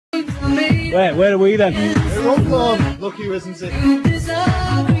Where are we then? Runcorn, lucky isn't it?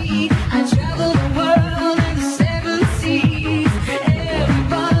 I travel the world and the seven seas.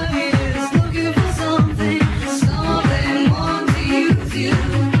 Everybody is looking for something. Some of them want to use you.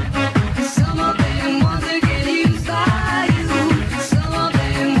 Some of them want to get used by you. Some of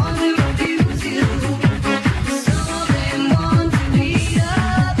them want to abuse you. Some of them want to beat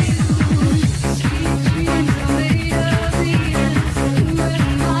up you. Sweet dreams are made of these. Who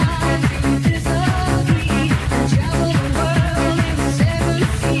am I to disagree? I travel the world in the seven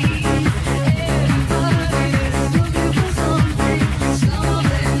seas. Everybody is looking for something. Some of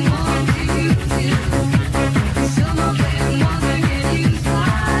them want to use you. Some of them want to get used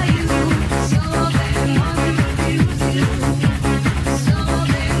by you. Some of them want to abuse you. Some of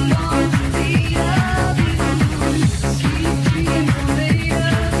them want to beat up you. Sweet dreams are made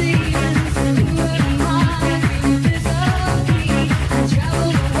of these. Who am I to disagree? I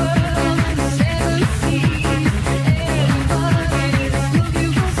travel the world in the seven seas. Everybody is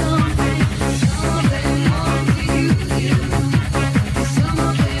looking for something. Some of them want to use you. Some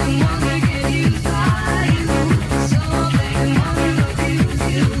of them want to get used by you. Some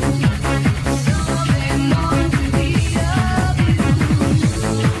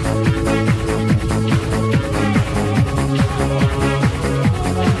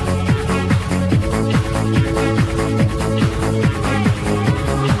of them want to abuse you. Some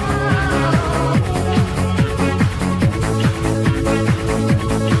of them want to beat up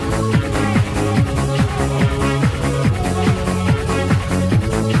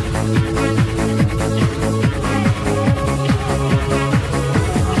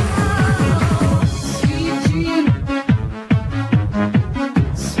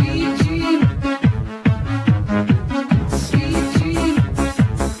dream, sweet dream, sweet dream,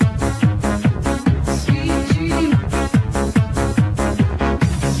 sweet dream, sweet dream of you, sweet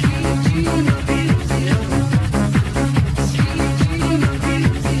dream of you, sweet dream of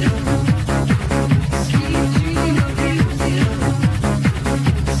you, sweet dream of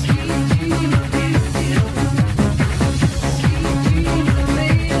you, sweet dreams are made of these.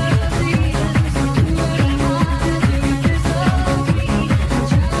 Who am I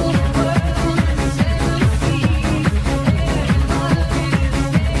to disagree? Travel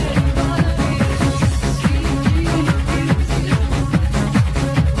the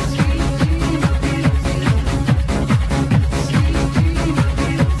world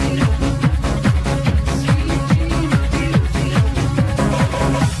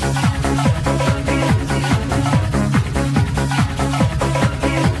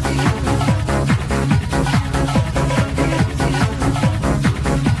the seven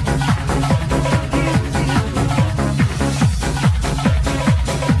seas.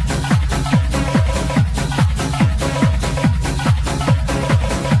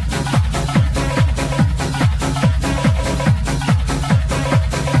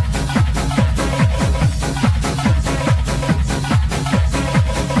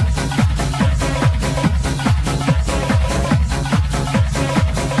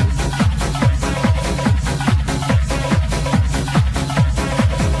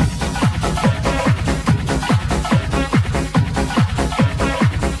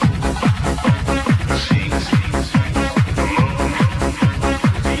 Everybody is sweet dream of you, sweet dream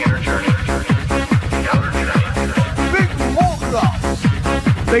of you, sweet dream of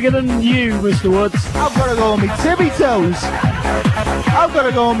you, Bigger than you, Mr. Woods. I've got to go on my tippy toes. I've got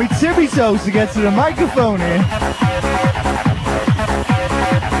to go on my tippy toes to get to the microphone here.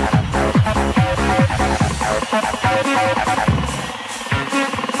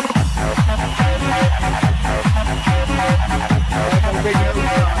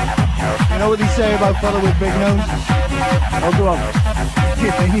 You know what they say about fella with big noses? Oh, go on.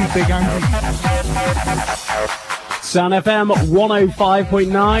 They need big ankles. Sound FM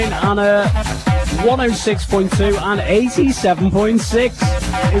 105.9 and 106.2 and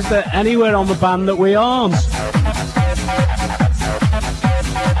 87.6. Is there anywhere on the band that we aren't?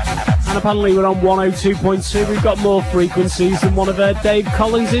 And apparently we're on 102.2. We've got more frequencies than one of Dave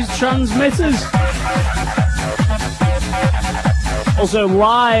Collins' transmitters. Also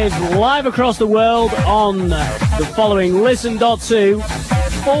live across the world on the following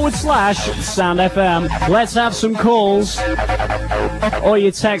listen.to/Sound FM. Let's have some calls or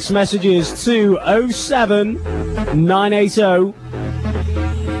your text messages to 07 980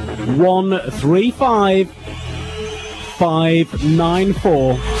 135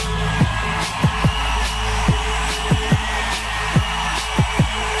 594.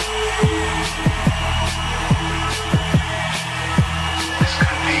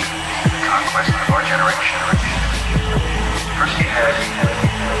 Conquest of our generation. First he had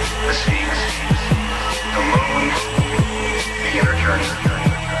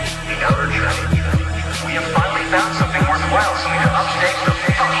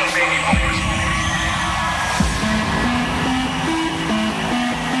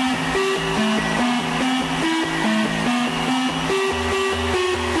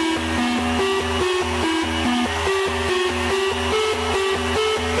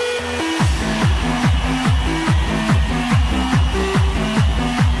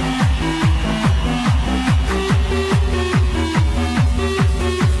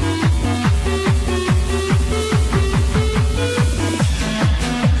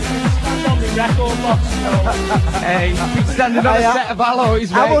Hey, he's been standing on a set of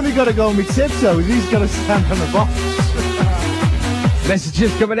alloys, I've mate. only got to go on my tiptoes. He's got to stand on the box.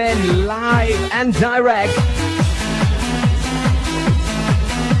 Messages coming in live and direct.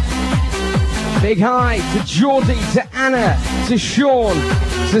 Big hi to Geordie, to Anna, to Sean,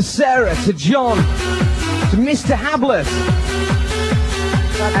 to Sarah, to John, to Mr. Hablet,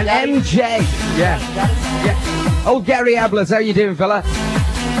 and MJ. Yeah. Old Gary Hablet, how you doing, fella?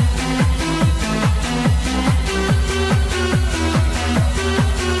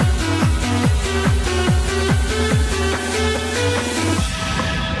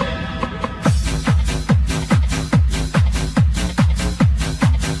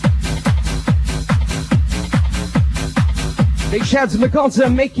 Big shout to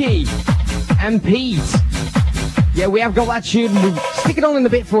McConter, Mickey, and Pete. Yeah, we have got that tune. We'll stick it on in a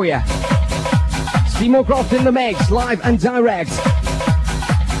bit for you. Steve Moorcroft in the mix, live and direct.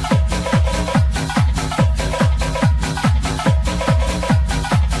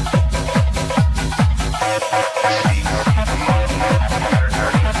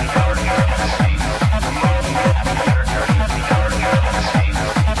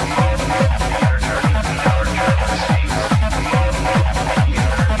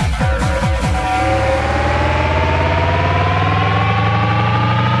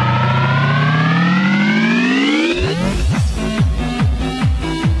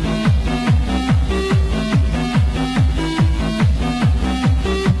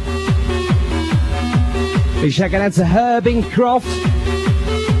 Big shout out to Herb in Croft,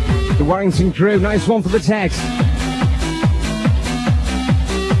 the Warrington crew. Nice one for the text.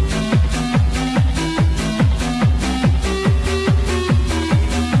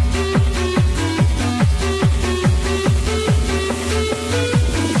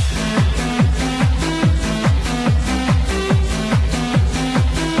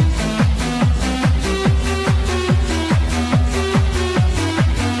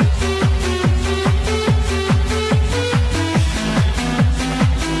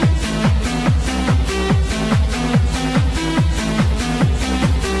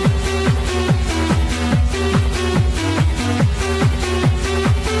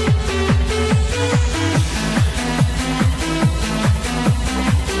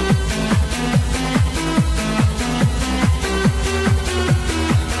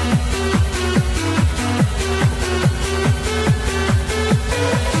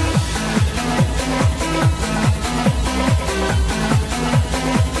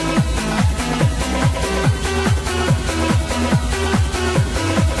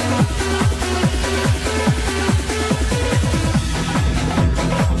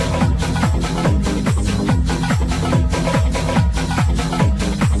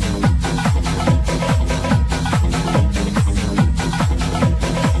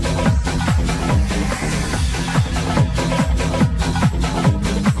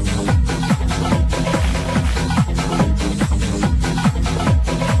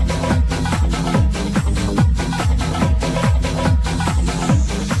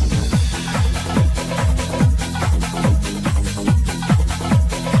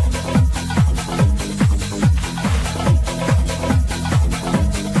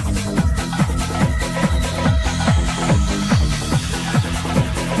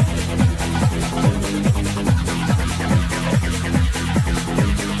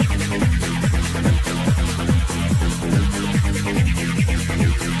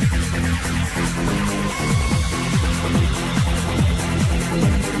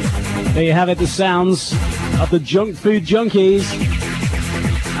 There you have it, the sounds of the Junk Food Junkies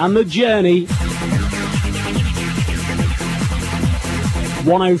and The Journey.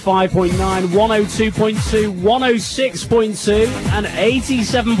 105.9, 102.2, 106.2 and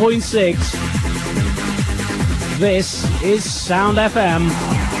 87.6. This is Sound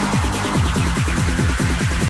FM.